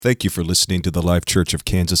Thank you for listening to the Life Church of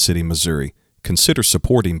Kansas City, Missouri. Consider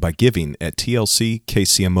supporting by giving at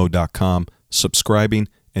tlckcmo.com, subscribing,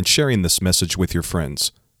 and sharing this message with your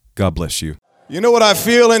friends. God bless you. You know what I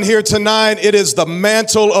feel in here tonight? It is the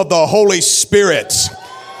mantle of the Holy Spirit.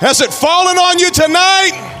 Has it fallen on you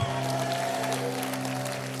tonight?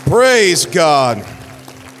 Praise God.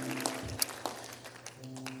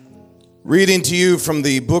 Reading to you from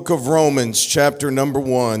the book of Romans, chapter number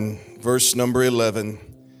 1, verse number 11.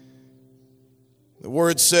 The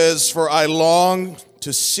word says, "For I long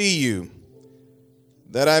to see you,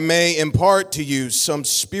 that I may impart to you some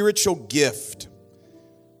spiritual gift,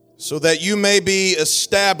 so that you may be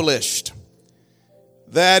established.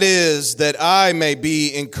 That is, that I may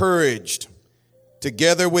be encouraged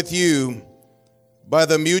together with you by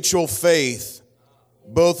the mutual faith,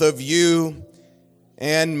 both of you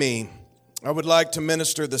and me." I would like to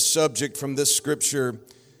minister the subject from this scripture,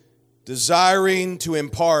 desiring to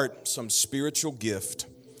impart some spiritual gift.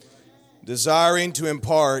 Desiring to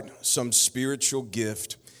impart some spiritual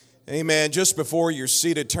gift. Amen. Just before you're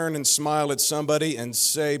seated, turn and smile at somebody and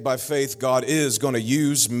say, by faith, God is going to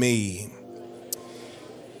use me.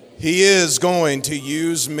 He is going to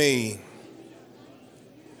use me.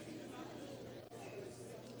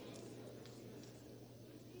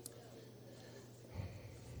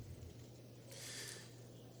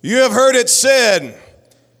 You have heard it said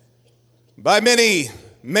by many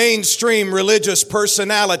mainstream religious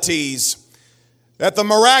personalities that the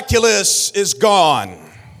miraculous is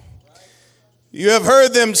gone. You have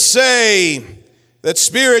heard them say that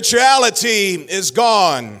spirituality is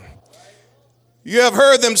gone. You have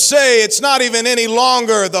heard them say it's not even any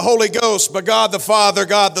longer the Holy Ghost, but God the Father,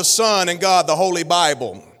 God the Son, and God the Holy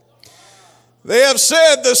Bible. They have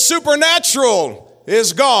said the supernatural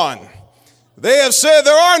is gone. They have said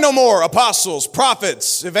there are no more apostles,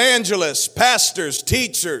 prophets, evangelists, pastors,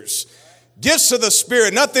 teachers, gifts of the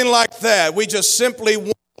Spirit, nothing like that. We just simply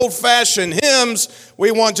want old-fashioned hymns.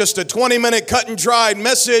 We want just a 20-minute cut and dried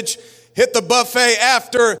message, hit the buffet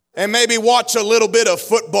after, and maybe watch a little bit of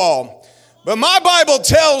football. But my Bible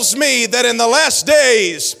tells me that in the last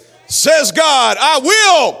days, says God, I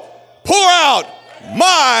will pour out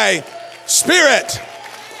my Spirit.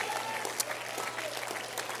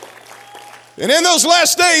 And in those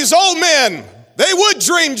last days, old men, they would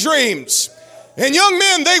dream dreams. And young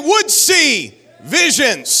men, they would see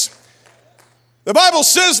visions. The Bible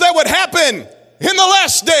says that would happen in the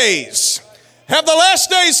last days. Have the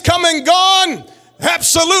last days come and gone?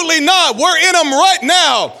 Absolutely not. We're in them right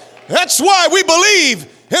now. That's why we believe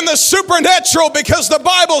in the supernatural, because the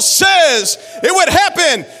Bible says it would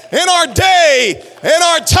happen in our day, in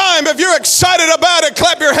our time. If you're excited about it,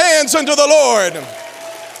 clap your hands unto the Lord.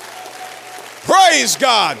 Praise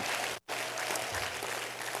God.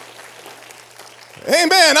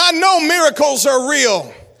 Amen. I know miracles are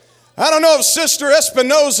real. I don't know if Sister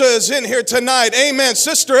Espinoza is in here tonight. Amen.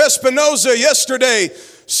 Sister Espinoza yesterday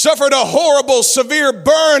suffered a horrible, severe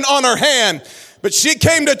burn on her hand. But she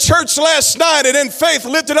came to church last night and in faith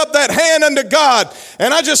lifted up that hand unto God.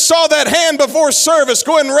 And I just saw that hand before service.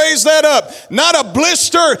 Go ahead and raise that up. Not a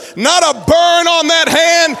blister, not a burn on that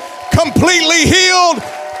hand. Completely healed,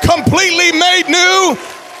 completely made new.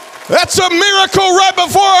 That's a miracle right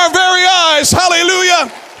before our very eyes. Hallelujah.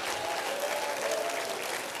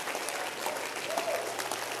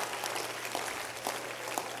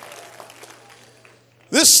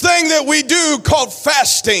 This thing that we do called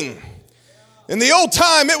fasting. In the old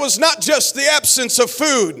time, it was not just the absence of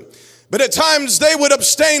food, but at times they would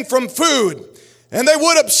abstain from food, and they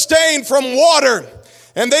would abstain from water,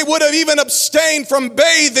 and they would have even abstained from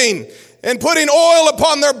bathing and putting oil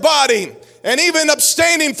upon their body, and even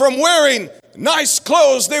abstaining from wearing nice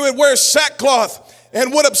clothes. They would wear sackcloth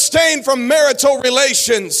and would abstain from marital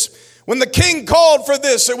relations. When the king called for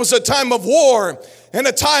this, it was a time of war and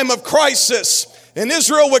a time of crisis. And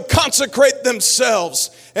Israel would consecrate themselves,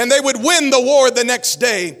 and they would win the war the next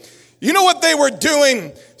day. You know what they were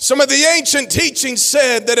doing? Some of the ancient teachings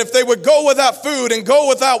said that if they would go without food and go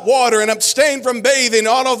without water and abstain from bathing,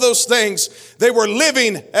 all of those things, they were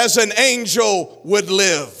living as an angel would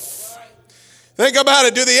live. Think about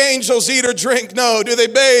it. Do the angels eat or drink? No. Do they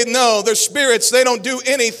bathe? No. They're spirits. They don't do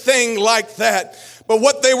anything like that. But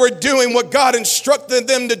what they were doing, what God instructed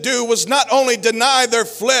them to do, was not only deny their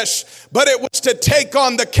flesh, but it was to take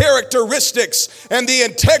on the characteristics and the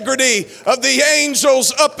integrity of the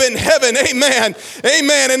angels up in heaven. Amen.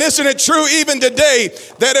 Amen. And isn't it true even today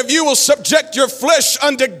that if you will subject your flesh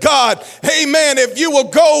unto God, amen, if you will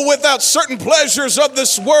go without certain pleasures of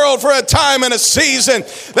this world for a time and a season,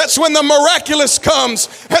 that's when the miraculous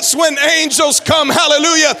comes. That's when angels come.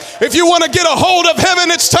 Hallelujah. If you want to get a hold of heaven,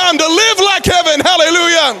 it's time to live like heaven. Hallelujah.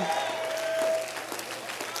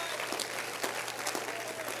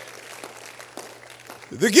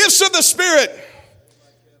 The gifts of the Spirit,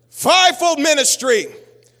 fivefold ministry,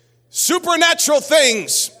 supernatural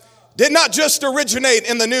things did not just originate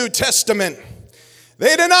in the New Testament.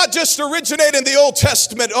 They did not just originate in the Old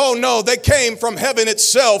Testament. Oh no, they came from heaven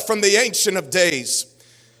itself, from the Ancient of Days.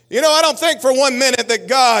 You know, I don't think for 1 minute that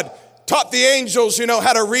God taught the angels,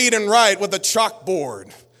 how to read and write with a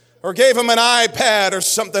chalkboard or gave them an iPad or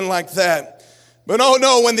something like that. But oh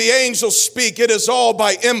no, when the angels speak, it is all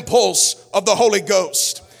by impulse of the Holy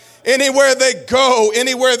Ghost. Anywhere they go,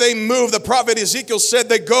 anywhere they move, the prophet Ezekiel said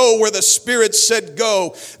they go where the Spirit said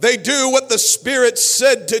go. They do what the Spirit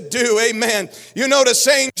said to do. Amen. You notice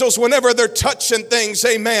angels, whenever they're touching things,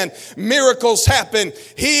 amen, miracles happen.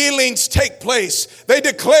 Healings take place. They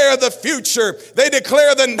declare the future. They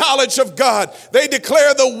declare the knowledge of God. They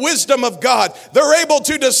declare the wisdom of God. They're able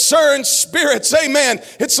to discern spirits. Amen.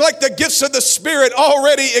 It's like the gifts of the Spirit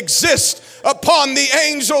already exist upon the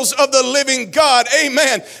angels of the living God.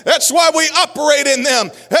 Amen. That's why we operate in them.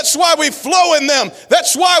 That's why we flow in them.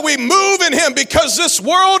 That's why we move in Him, because this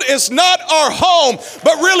world is not our home,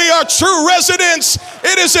 but really our true residence.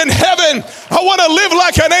 It is in heaven. I want to live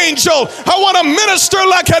like an angel. I want to minister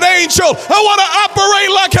like an angel. I want to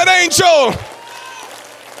operate like an angel.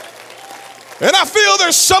 And I feel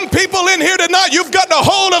there's some people in here tonight, you've gotten a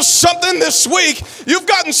hold of something this week. You've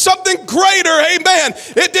gotten something greater, amen.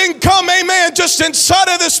 It didn't come, amen, just inside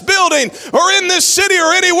of this building or in this city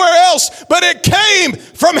or anywhere else, but it came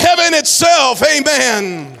from heaven itself,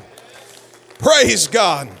 amen. Praise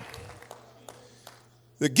God.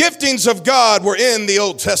 The giftings of God were in the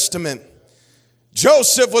Old Testament.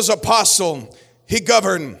 Joseph was apostle. He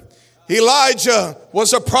governed. Elijah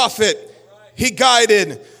was a prophet. He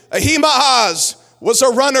guided. Ahimaaz was a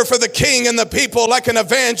runner for the king and the people. Like an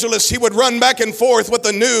evangelist, he would run back and forth with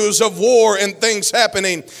the news of war and things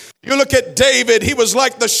happening. You look at David, he was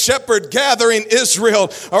like the shepherd gathering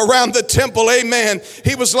Israel around the temple, amen.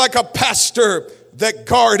 He was like a pastor that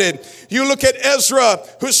guarded. You look at Ezra,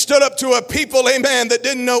 who stood up to a people, amen, that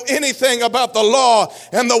didn't know anything about the law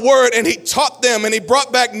and the word, and he taught them and he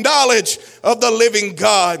brought back knowledge of the living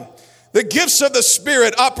God. The gifts of the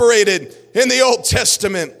Spirit operated in the Old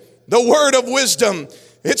Testament. The word of wisdom,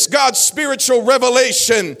 it's God's spiritual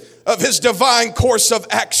revelation of His divine course of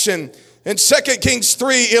action. In 2 Kings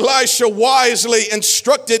 3, Elisha wisely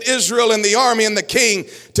instructed Israel and the army and the king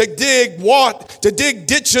to dig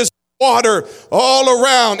ditches of water all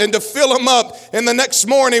around and to fill them up. And the next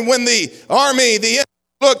morning when the army, the enemy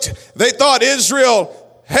looked, they thought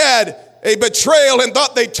Israel had a betrayal and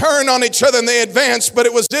thought they turned on each other and they advanced, but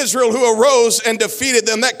it was Israel who arose and defeated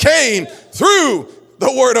them. That came through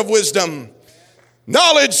the word of wisdom.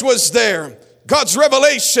 Knowledge was there. God's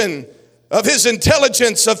revelation of His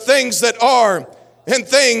intelligence of things that are and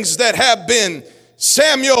things that have been.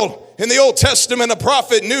 Samuel in the Old Testament, a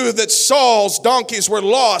prophet, knew that Saul's donkeys were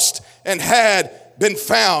lost and had been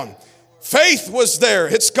found. Faith was there.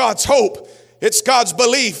 It's God's hope. It's God's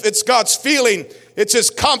belief. It's God's feeling. It's His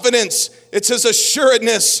confidence. It's His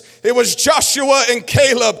assuredness. It was Joshua and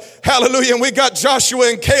Caleb. Hallelujah. And we got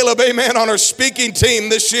Joshua and Caleb, amen, on our speaking team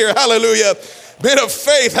this year. Hallelujah. Men of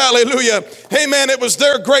faith. Hallelujah. Amen. It was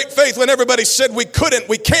their great faith when everybody said we couldn't,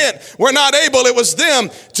 we can't, we're not able. It was them,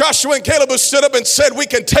 Joshua and Caleb, who stood up and said we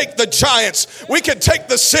can take the giants. We can take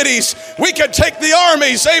the cities. We can take the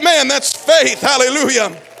armies. Amen. That's faith.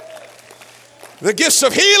 Hallelujah. The gifts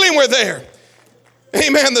of healing were there.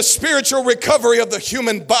 Amen. The spiritual recovery of the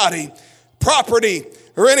human body, property,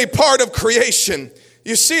 or any part of creation.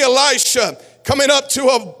 You see Elisha coming up to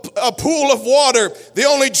a pool of water, the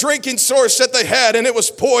only drinking source that they had, and it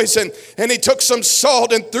was poison. And he took some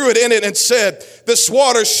salt and threw it in it and said, this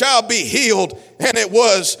water shall be healed. And it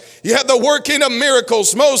was. You had the working of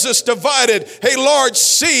miracles. Moses divided a large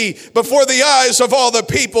sea before the eyes of all the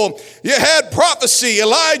people. You had prophecy.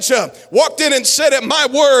 Elijah walked in and said, at my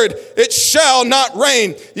word, it shall not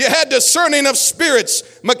rain. You had discerning of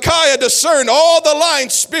spirits. Micaiah discerned all the lying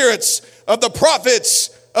spirits of the prophets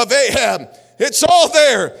of Ahab. It's all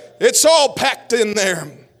there. It's all packed in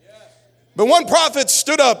there. But one prophet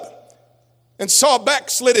stood up and saw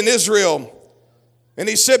backslidden Israel And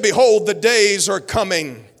he said, behold, the days are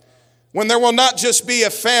coming when there will not just be a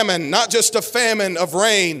famine, not just a famine of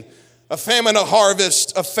rain, a famine of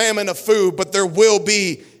harvest, a famine of food, but there will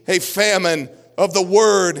be a famine of the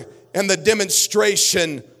word and the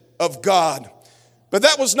demonstration of God. But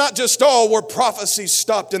that was not just all where prophecy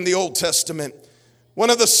stopped in the Old Testament. One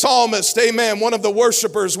of the psalmists, amen, one of the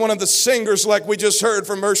worshipers, one of the singers like we just heard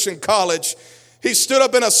from Mershon College, he stood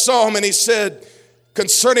up in a psalm and he said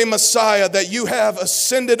concerning Messiah that you have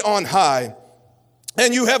ascended on high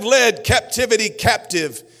and you have led captivity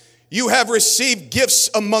captive. You have received gifts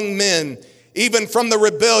among men, even from the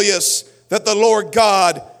rebellious, that the Lord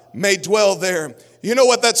God may dwell there. You know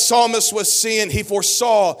what that psalmist was seeing? He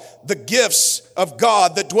foresaw the gifts of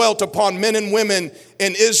God that dwelt upon men and women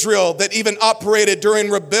in Israel that even operated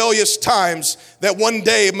during rebellious times, that one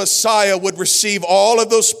day Messiah would receive all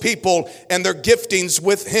of those people and their giftings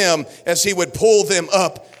with him as he would pull them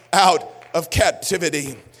up out of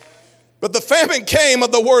captivity. But the famine came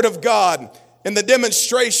of the word of God and the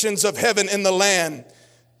demonstrations of heaven in the land.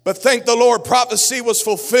 But thank the Lord, prophecy was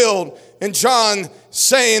fulfilled in John,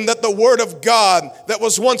 saying that the word of God that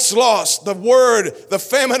was once lost, the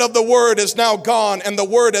famine of the word is now gone, and the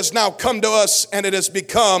word has now come to us, and it has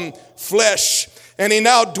become flesh. And he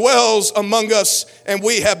now dwells among us, and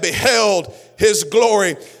we have beheld his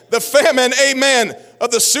glory. The famine, amen, of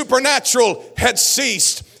the supernatural had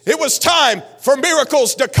ceased. It was time for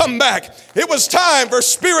miracles to come back. It was time for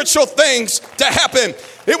spiritual things to happen.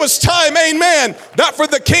 It was time, amen, not for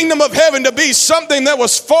the kingdom of heaven to be something that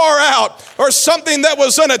was far out or something that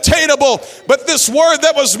was unattainable, but this word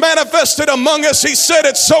that was manifested among us, he said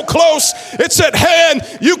it's so close, it's at hand,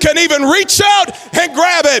 you can even reach out and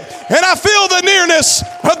grab it. And I feel the nearness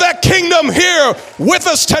of that kingdom here with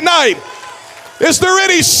us tonight. Is there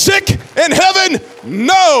any sick in heaven?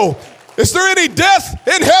 No. Is there any death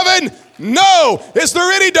in heaven? No. Is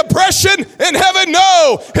there any depression in heaven?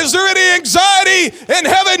 No. Is there any anxiety in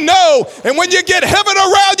heaven? No. And when you get heaven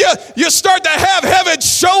around you, you start to have heaven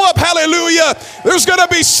show up. Hallelujah. There's going to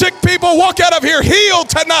be sick people walk out of here healed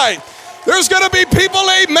tonight. There's going to be people,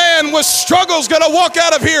 amen, with struggles going to walk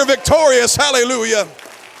out of here victorious. Hallelujah.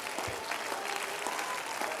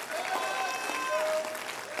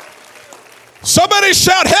 Somebody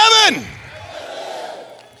shout heaven.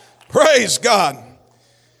 Praise God.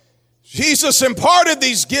 Jesus imparted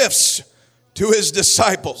these gifts to his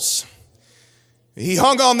disciples. He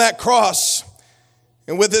hung on that cross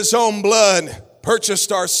and with his own blood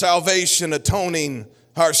purchased our salvation, atoning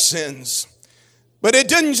our sins. But it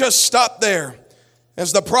didn't just stop there.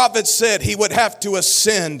 As the prophet said, he would have to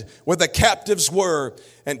ascend where the captives were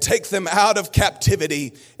and take them out of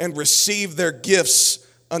captivity and receive their gifts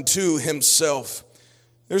unto himself.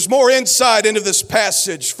 There's more insight into this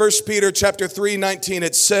passage. 1 Peter chapter 3:19,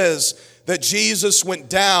 it says that Jesus went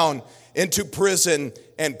down into prison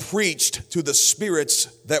and preached to the spirits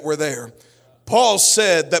that were there. Paul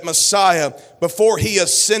said that Messiah, before he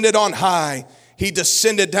ascended on high, he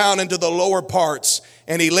descended down into the lower parts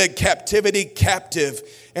and he led captivity captive.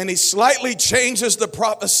 And he slightly changes the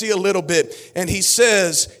prophecy a little bit. And he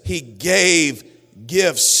says he gave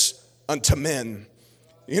gifts unto men.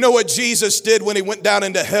 You know what Jesus did when he went down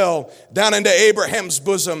into hell, down into Abraham's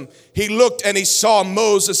bosom? He looked and he saw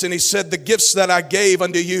Moses and he said, the gifts that I gave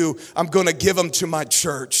unto you, I'm going to give them to my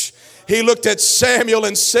church. He looked at Samuel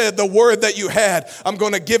and said, the word that you had, I'm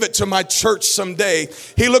going to give it to my church someday.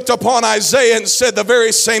 He looked upon Isaiah and said, the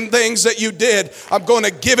very same things that you did, I'm going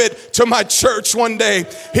to give it to my church one day.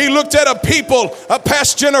 He looked at a people, a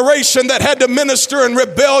past generation that had to minister in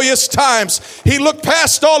rebellious times. He looked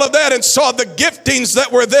past all of that and saw the giftings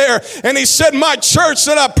that were there. And he said, my church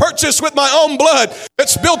that I purchased with my own blood,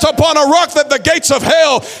 it's built upon a rock that the gates of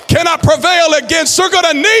hell cannot prevail against. They're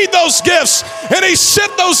going to need those gifts. And he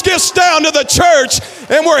sent those gifts down to the church,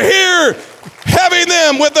 and we're here having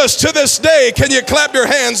them with us to this day. Can you clap your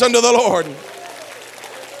hands unto the Lord?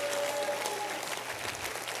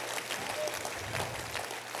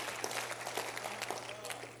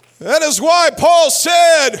 That is why Paul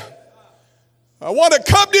said, I want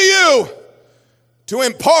to come to you to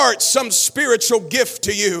impart some spiritual gift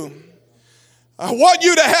to you. I want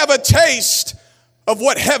you to have a taste of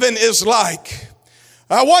what heaven is like.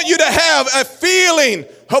 I want you to have a feeling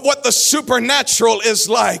of what the supernatural is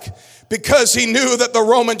like, because he knew that the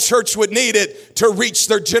Roman church would need it to reach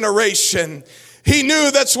their generation. He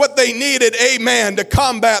knew that's what they needed, amen, to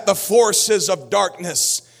combat the forces of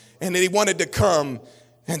darkness. And he wanted to come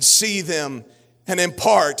and see them and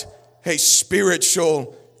impart a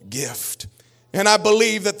spiritual gift. And I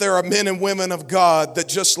believe that there are men and women of God that,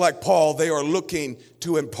 just like Paul, they are looking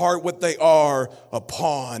to impart what they are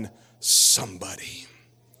upon somebody.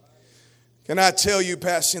 Can I tell you,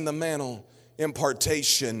 passing the mantle,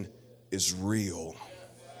 impartation is real.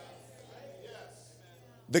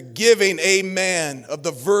 The giving, amen, of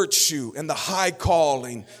the virtue and the high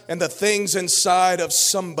calling and the things inside of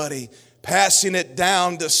somebody, passing it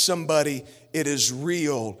down to somebody, it is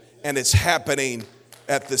real and it's happening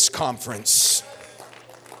at this conference.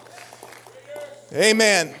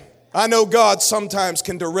 Amen. I know God sometimes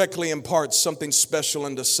can directly impart something special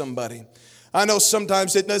into somebody. I know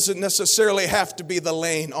sometimes it doesn't necessarily have to be the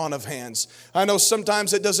laying on of hands. I know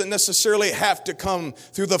sometimes it doesn't necessarily have to come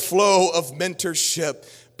through the flow of mentorship.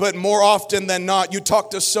 But more often than not, you talk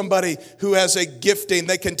to somebody who has a gifting,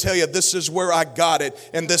 they can tell you, this is where I got it,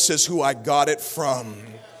 and this is who I got it from.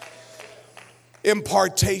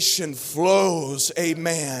 Impartation flows,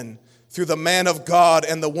 amen, through the man of God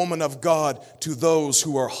and the woman of God to those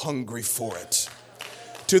who are hungry for it,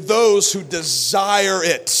 to those who desire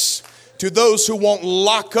it, to those who won't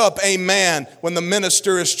lock up, amen, when the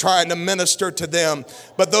minister is trying to minister to them,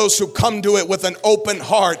 but those who come to it with an open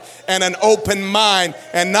heart and an open mind,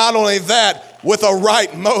 and not only that, with a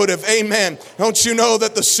right motive, amen. Don't you know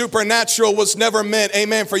that the supernatural was never meant,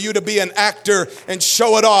 amen, for you to be an actor and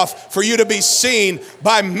show it off, for you to be seen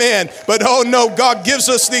by men. But oh no, God gives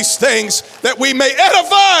us these things that we may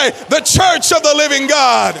edify the church of the living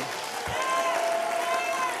God.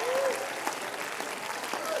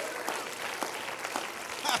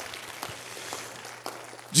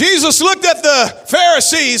 Jesus looked at the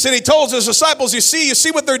Pharisees and he told his disciples, you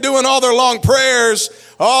see what they're doing, all their long prayers,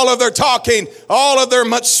 all of their talking, all of their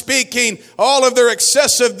much speaking, all of their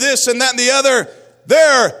excessive this and that and the other.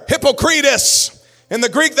 They're hypocrites. In the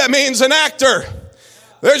Greek, that means an actor.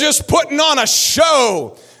 They're just putting on a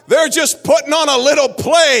show. They're just putting on a little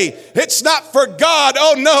play. It's not for God,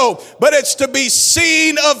 oh no, but it's to be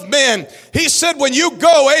seen of men. He said when you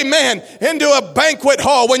go, amen, into a banquet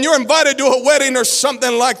hall, when you're invited to a wedding or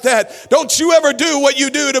something like that, don't you ever do what you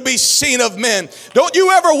do to be seen of men. Don't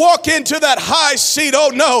you ever walk into that high seat.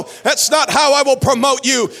 Oh no, that's not how I will promote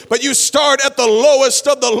you. But you start at the lowest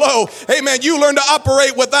of the low. Amen. You learn to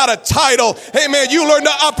operate without a title. Amen. You learn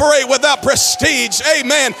to operate without prestige.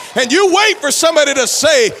 Amen. And you wait for somebody to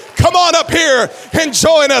say, come on up here and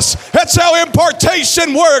join us. That's how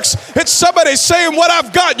impartation works. It's somebody saying, what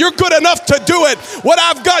I've got, you're good enough to do it. What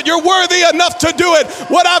I've got, you're worthy enough to do it.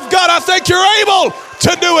 What I've got, I think you're able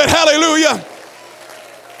to do it. Hallelujah.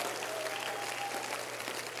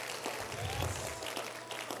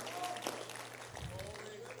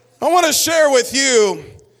 I want to share with you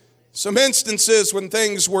some instances when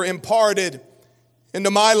things were imparted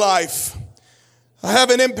into my life. I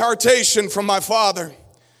have an impartation from my father,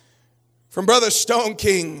 from Brother Stone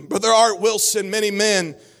King, Brother Art Wilson, many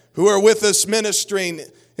men who are with us ministering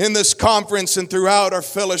in this conference and throughout our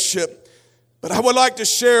fellowship. But I would like to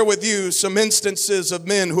share with you some instances of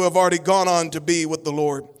men who have already gone on to be with the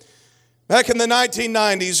Lord. Back in the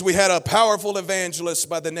 1990s, we had a powerful evangelist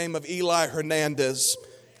by the name of Eli Hernandez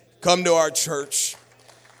come to our church.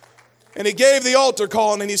 And he gave the altar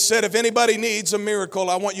call and he said, if anybody needs a miracle,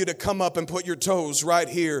 I want you to come up and put your toes right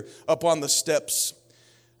here up on the steps.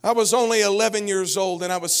 I was only 11 years old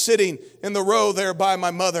and I was sitting in the row there by my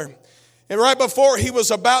mother. And right before he was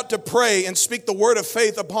about to pray and speak the word of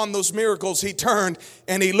faith upon those miracles, he turned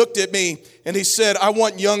and he looked at me and he said, I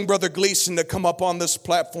want young Brother Gleason to come up on this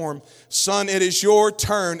platform. Son, it is your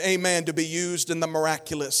turn, amen, to be used in the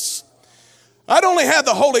miraculous. I'd only had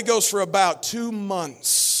the Holy Ghost for about 2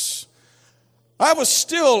 months. I was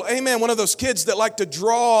still, amen, one of those kids that like to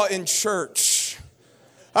draw in church.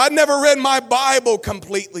 I'd never read my Bible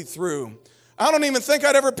completely through. I don't even think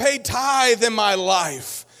I'd ever paid tithe in my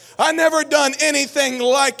life. I never done anything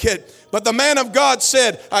like it. But the man of God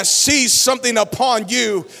said, I see something upon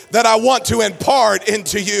you that I want to impart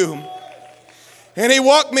into you. And he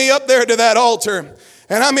walked me up there to that altar.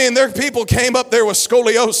 And I mean, there people came up there with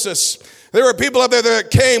scoliosis. There were people up there that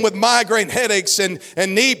came with migraine headaches and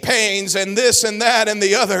knee pains and this and that and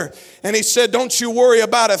the other. And he said, don't you worry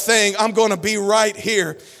about a thing. I'm going to be right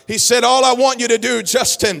here. He said, all I want you to do,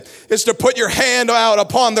 Justin, is to put your hand out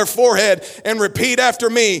upon their forehead and repeat after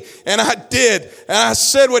me. And I did. And I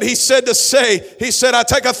said what he said to say. He said, I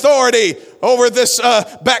take authority over this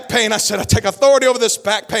back pain. I said, I take authority over this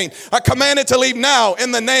back pain. I command it to leave now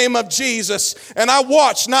in the name of Jesus. And I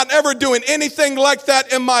watched, not ever doing anything like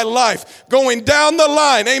that in my life, going down the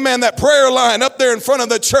line, amen, that prayer line up there in front of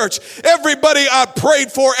the church. Everybody I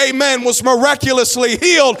prayed for, amen, was miraculously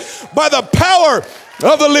healed by the power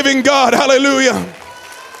of the living God. Hallelujah.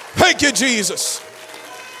 Thank you, Jesus.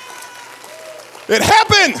 It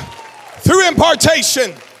happened through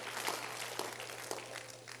impartation.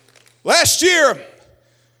 Last year,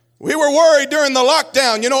 We were worried during the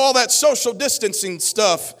lockdown, all that social distancing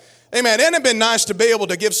stuff. Amen. Hadn't it been nice to be able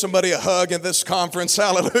to give somebody a hug at this conference?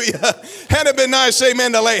 Hallelujah. Hadn't it been nice,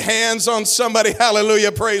 amen, to lay hands on somebody?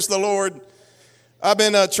 Hallelujah. Praise the Lord. I've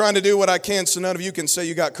been trying to do what I can so none of you can say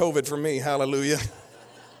you got COVID from me. Hallelujah.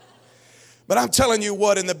 But I'm telling you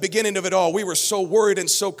what, in the beginning of it all, we were so worried and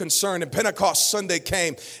so concerned. And Pentecost Sunday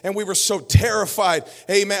came, and we were so terrified,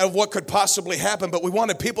 amen, of what could possibly happen. But we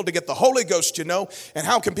wanted people to get the Holy Ghost, And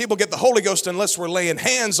how can people get the Holy Ghost unless we're laying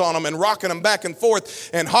hands on them and rocking them back and forth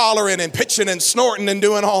and hollering and pitching and snorting and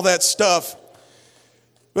doing all that stuff?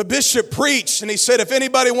 But Bishop preached, and he said, if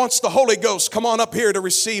anybody wants the Holy Ghost, come on up here to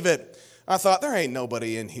receive it. I thought, there ain't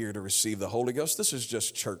nobody in here to receive the Holy Ghost. This is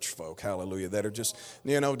just church folk, hallelujah, that are just,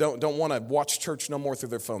 don't want to watch church no more through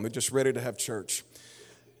their phone. They're just ready to have church.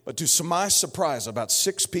 But to my surprise, about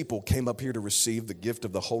 6 people came up here to receive the gift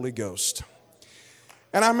of the Holy Ghost.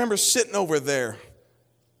 And I remember sitting over there,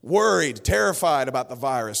 worried, terrified about the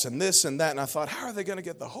virus and this and that. And I thought, how are they going to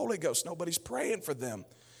get the Holy Ghost? Nobody's praying for them.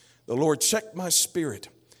 The Lord checked my spirit,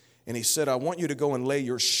 and he said, I want you to go and lay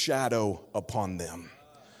your shadow upon them.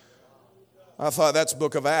 I thought, that's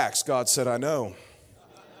Book of Acts. God said, I know.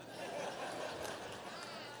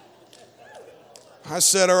 I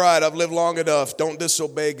said, all right, I've lived long enough. Don't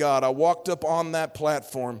disobey God. I walked up on that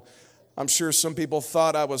platform. I'm sure some people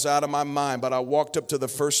thought I was out of my mind, but I walked up to the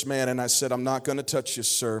first man and I said, I'm not going to touch you,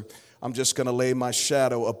 sir. I'm just going to lay my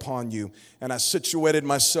shadow upon you. And I situated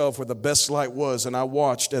myself where the best light was, and I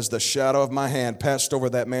watched as the shadow of my hand passed over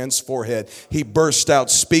that man's forehead. He burst out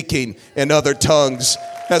speaking in other tongues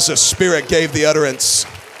as the Spirit gave the utterance.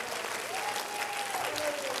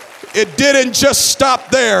 It didn't just stop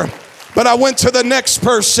there, but I went to the next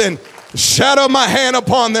person. Shadow my hand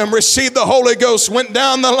upon them, received the Holy Ghost, went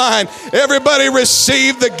down the line. Everybody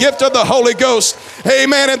received the gift of the Holy Ghost.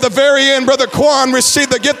 Amen. At the very end, Brother Quan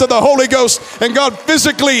received the gift of the Holy Ghost, and God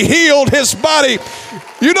physically healed his body.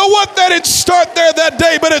 You know what? That didn't start there that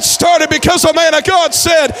day, but it started because a man of God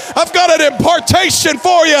said, I've got an impartation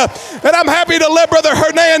for you. And I'm happy to let Brother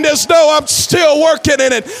Hernandez know I'm still working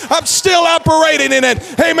in it. I'm still operating in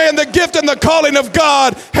it. Amen. The gift and the calling of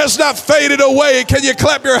God has not faded away. Can you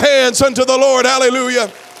clap your hands unto the Lord?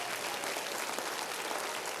 Hallelujah.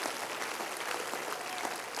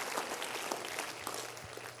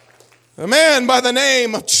 A man by the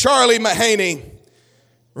name of Charlie Mahaney,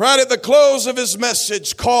 right at the close of his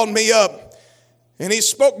message, called me up, and he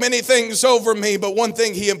spoke many things over me, but one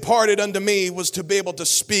thing he imparted unto me was to be able to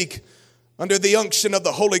speak under the unction of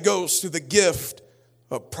the Holy Ghost through the gift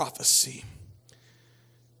of prophecy.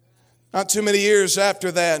 Not too many years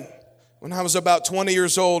after that, when I was about 20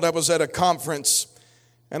 years old, I was at a conference,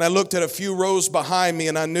 and I looked at a few rows behind me,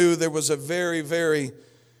 and I knew there was a very, very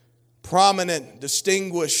prominent,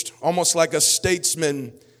 distinguished, almost like a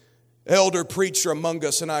statesman, elder preacher among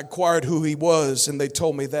us, and I inquired who he was, and they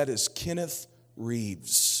told me that is Kenneth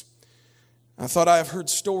Reeves. I thought, I have heard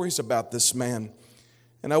stories about this man,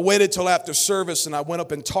 and I waited till after service, and I went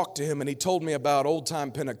up and talked to him, and he told me about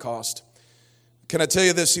old-time Pentecost. Can I tell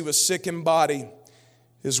you this? He was sick in body.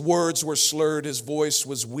 His words were slurred. His voice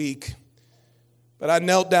was weak. But I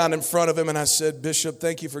knelt down in front of him and I said, Bishop,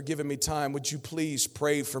 thank you for giving me time. Would you please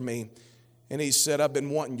pray for me? And he said, I've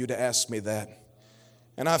been wanting you to ask me that.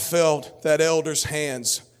 And I felt that elder's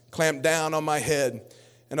hands clamped down on my head,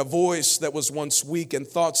 and a voice that was once weak and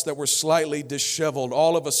thoughts that were slightly disheveled.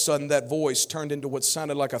 All of a sudden, that voice turned into what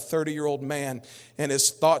sounded like a 30-year-old man, and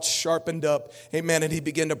his thoughts sharpened up. Amen. And he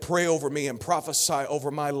began to pray over me and prophesy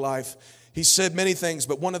over my life. He said many things,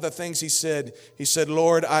 but one of the things he said,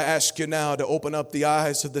 Lord, I ask you now to open up the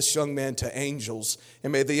eyes of this young man to angels,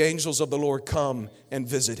 and may the angels of the Lord come and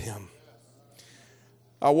visit him.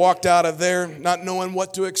 I walked out of there not knowing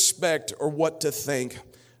what to expect or what to think.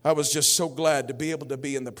 I was just so glad to be able to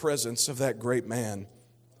be in the presence of that great man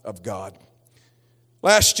of God.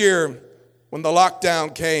 Last year, when the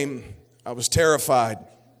lockdown came, I was terrified.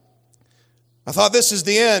 I thought, this is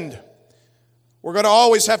the end. We're going to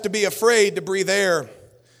always have to be afraid to breathe air.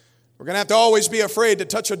 We're going to have to always be afraid to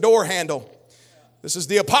touch a door handle. This is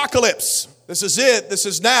the apocalypse. This is it. This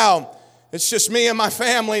is now. It's just me and my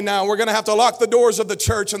family now. We're going to have to lock the doors of the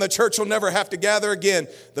church, and the church will never have to gather again.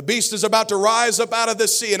 The beast is about to rise up out of the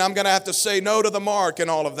sea, and I'm going to have to say no to the mark and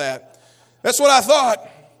all of that. That's what I thought.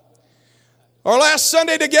 Our last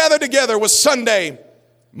Sunday to gather together was Sunday,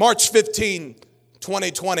 March 15,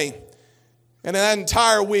 2020. And that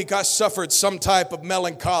entire week, I suffered some type of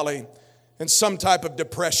melancholy and some type of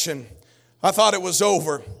depression. I thought it was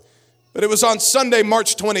over. But it was on Sunday,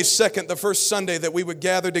 March 22nd, the first Sunday that we would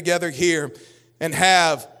gather together here and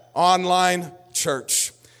have online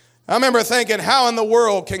church. I remember thinking, how in the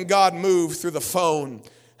world can God move through the phone?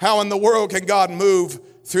 How in the world can God move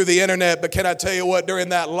through the internet? But can I tell you what, during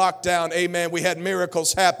that lockdown, amen, we had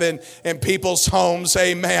miracles happen in people's homes,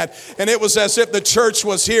 amen. And it was as if the church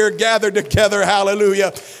was here gathered together,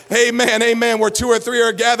 hallelujah. Amen, amen. Where two or three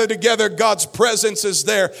are gathered together, God's presence is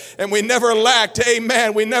there. And we never lacked,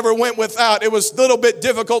 amen. We never went without. It was a little bit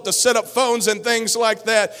difficult to set up phones and things like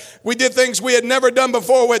that. We did things we had never done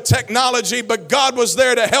before with technology, but God was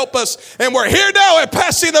there to help us. And we're here now at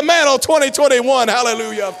Passing the Mantle 2021,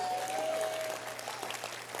 hallelujah.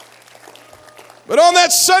 But on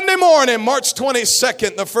that Sunday morning, March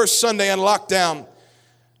 22nd, the first Sunday in lockdown,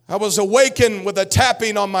 I was awakened with a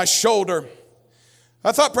tapping on my shoulder.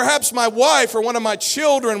 I thought perhaps my wife or one of my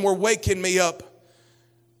children were waking me up.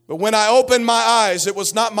 But when I opened my eyes, it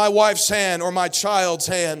was not my wife's hand or my child's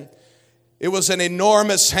hand. It was an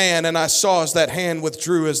enormous hand, and I saw as that hand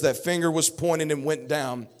withdrew, as that finger was pointing and went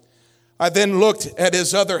down. I then looked at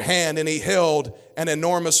his other hand, and he held an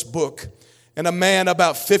enormous book. And a man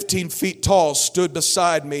about 15 feet tall stood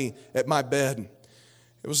beside me at my bed.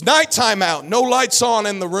 It was nighttime out, no lights on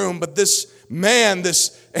in the room, but this man,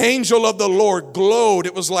 this angel of the Lord, glowed.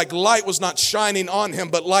 It was like light was not shining on him,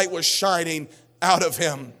 but light was shining out of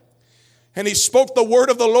him. And he spoke the word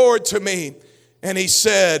of the Lord to me, and he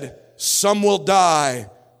said, "Some will die,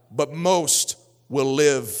 but most will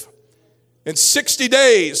live. In 60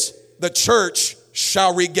 days, the church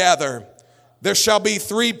shall regather. There shall be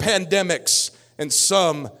 3 pandemics, and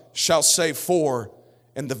some shall say 4,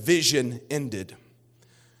 and the vision ended."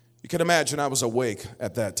 You can imagine I was awake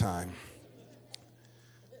at that time.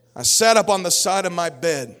 I sat up on the side of my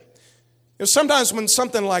bed. You know, sometimes when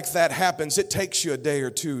something like that happens, it takes you a day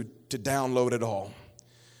or two to download it all.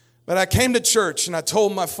 But I came to church, and I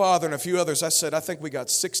told my father and a few others, I said, I think we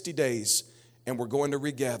got 60 days, and we're going to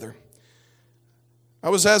regather. I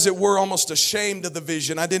was, as it were, almost ashamed of the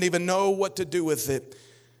vision. I didn't even know what to do with it.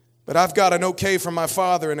 But I've got an okay from my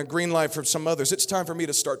father and a green light from some others. It's time for me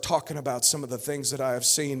to start talking about some of the things that I have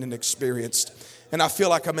seen and experienced. And I feel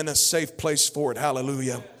like I'm in a safe place for it.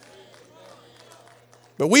 Hallelujah.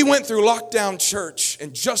 But we went through lockdown church,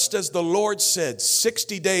 and just as the Lord said,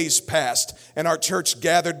 60 days passed, and our church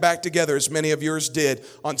gathered back together, as many of yours did,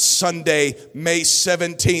 on Sunday, May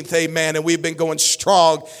 17th. Amen. And we've been going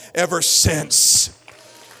strong ever since.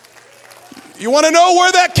 You want to know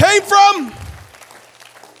where that came from?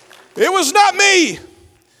 It was not me,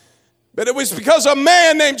 but it was because a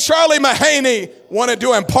man named Charlie Mahaney wanted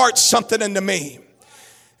to impart something into me.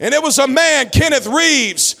 And it was a man, Kenneth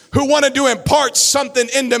Reeves, who wanted to impart something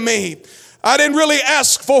into me. I didn't really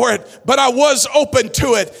ask for it, but I was open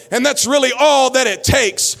to it. And that's really all that it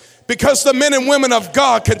takes. Because the men and women of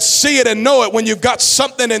God can see it and know it when you've got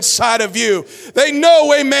something inside of you. They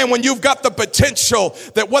know, amen, when you've got the potential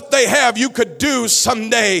that what they have you could do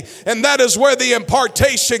someday. And that is where the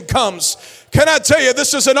impartation comes. Can I tell you,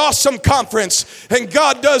 this is an awesome conference, and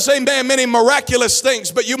God does, amen, many miraculous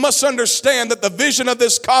things, but you must understand that the vision of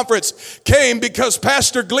this conference came because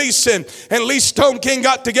Pastor Gleason and Lee Stone King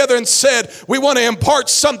got together and said, we want to impart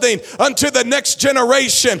something unto the next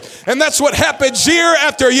generation. And that's what happens year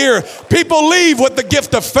after year. People leave with the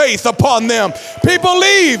gift of faith upon them. People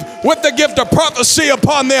leave with the gift of prophecy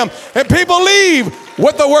upon them. And people leave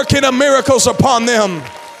with the working of miracles upon them.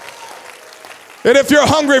 And if you're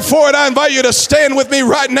hungry for it, I invite you to stand with me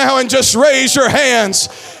right now and just raise your hands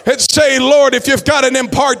and say, Lord, if you've got an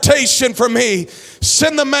impartation for me,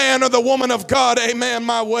 send the man or the woman of God, amen,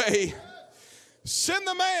 my way. Send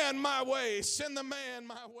the man my way. Send the man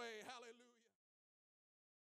my way.